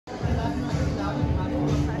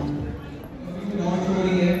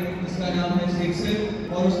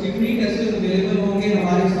6 और उसके free test available होंगे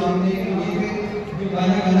हमारे सामने। ये जो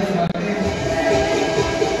गाना गाना चाहते हैं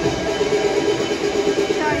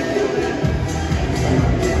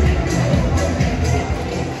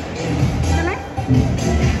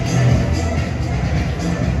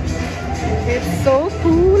It's so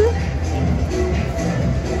cool.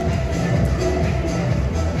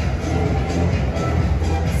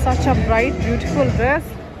 Such a bright, beautiful dress.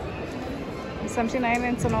 79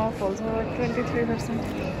 inch and off also, 23%.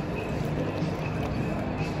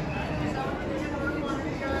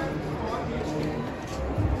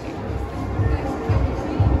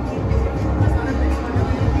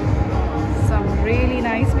 Some really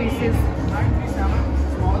nice pieces.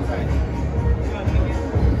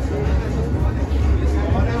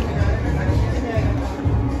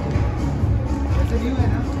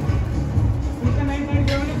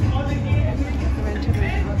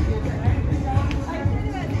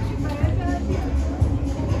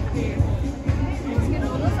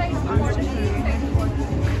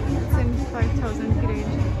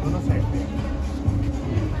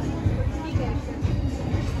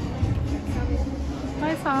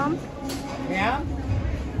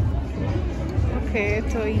 Okay,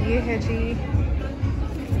 तो ये है जी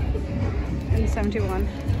 71।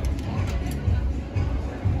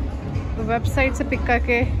 वेबसाइट से पिक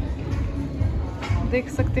करके देख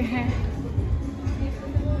सकते हैं।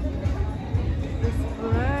 This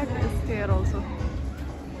black is here also.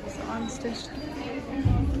 So unstitched.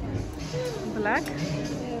 Black.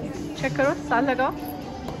 Check करो, साल लगाओ।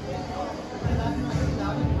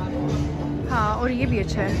 हाँ, और ये भी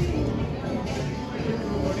अच्छा है।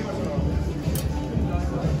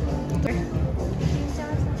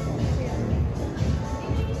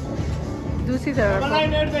 दूसरी तरफ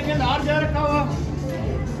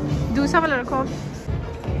दूसरा वाला रखो।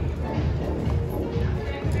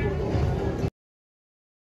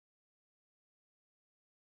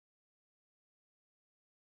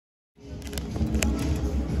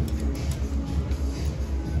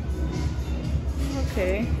 ओके,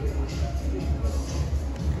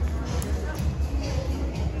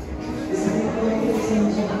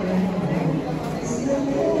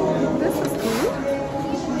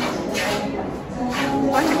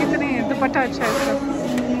 दुपट्टा अच्छा है इसका।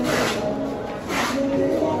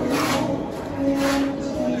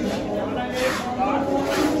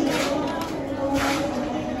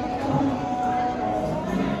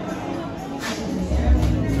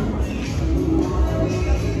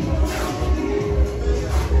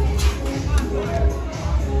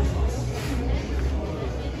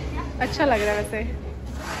 अच्छा लग रहा है वैसे।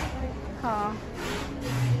 हाँ,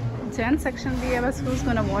 जेंट सेक्शन भी है, बस who's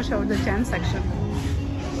gonna wash out the gent section.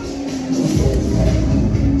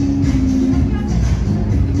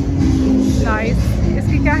 Nice.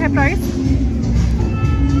 इसकी क्या है प्राइस?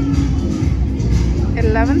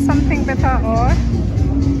 11 समथिंग पे था और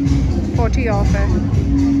 40 ऑफ है,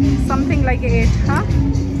 समथिंग लाइक 8। हाँ,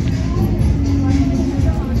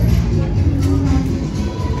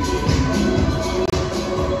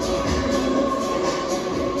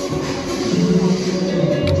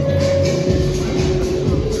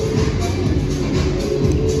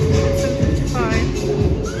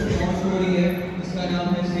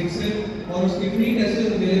 और उसके फ्री टेस्ट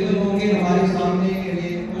अवेलेबल होंगे हमारे सामने।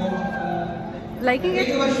 लाइकिंग है।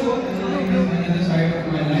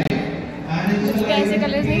 कैसे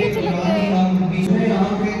कलर्स नहीं अच्छे लगते हैं।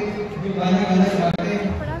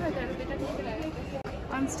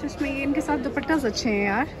 अनस्टिच में ये इनके साथ दुपट्टास अच्छे हैं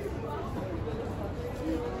यार,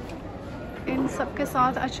 इन सब के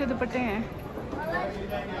साथ अच्छे दुपट्टे हैं।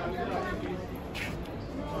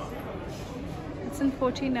 It's in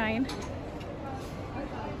 49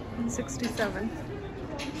 and 67.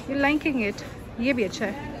 You liking it? ये भी अच्छा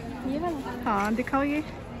है। ये वाला? हाँ, दिखाओ ये।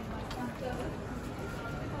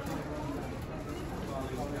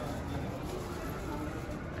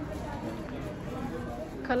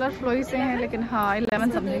 कलर फ्लोई से हैं, लेकिन हाँ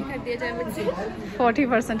 11 समथिंग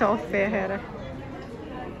 40% ऑफ पे है।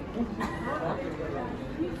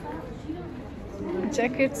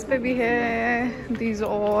 जैकेट्स पे भी है। These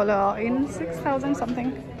all in 6000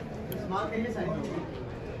 something.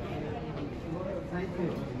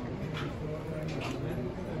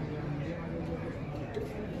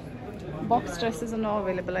 Box dresses are now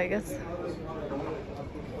available, I guess.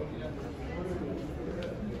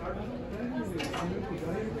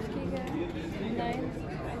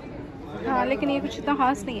 हाँ, लेकिन ये कुछ इतना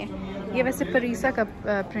खास नहीं है। ये वैसे परीसा का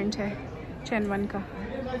प्रिंट है, चैनवन का।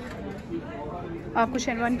 आपको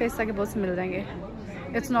चैनवन पे इस तरह के बहुत से मिल जाएंगे।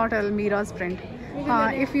 It's not almirahs print.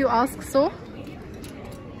 हाँ, इफ़ यू आस्क सो,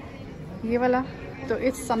 ये वाला तो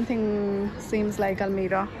इट्स समथिंग सीम्स लाइक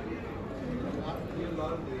अलमीरा।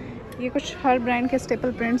 ये कुछ हर ब्रांड के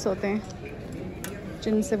स्टेपल प्रिंट्स होते हैं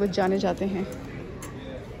जिनसे वो जाने जाते हैं।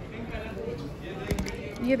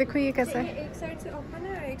 ये देखो ये कैसा है, एक साइड से ओपन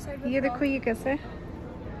है और एक साइड ये देखो ये कैसा है।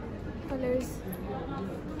 Colours,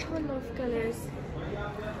 full of colours.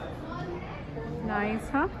 Nice.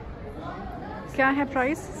 हाँ, क्या है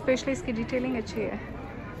प्राइस? स्पेशली इसकी डिटेलिंग अच्छी है,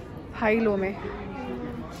 हाई लो में।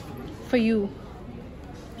 For you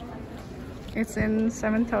it's in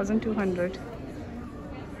 7200।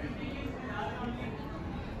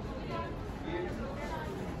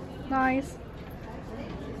 Nice.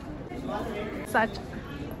 Such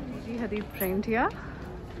ji Hadid print या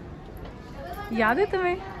याद है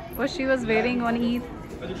तुम्हें? वो she was wearing on Eid.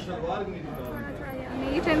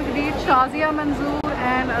 Meet and greet Shazia मंजूर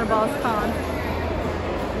एंड अरबाज खान।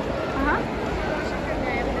 हाँ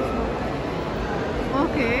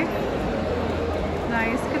ओके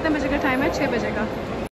नाइस। कितने बजे का टाइम है? 6 बजे का।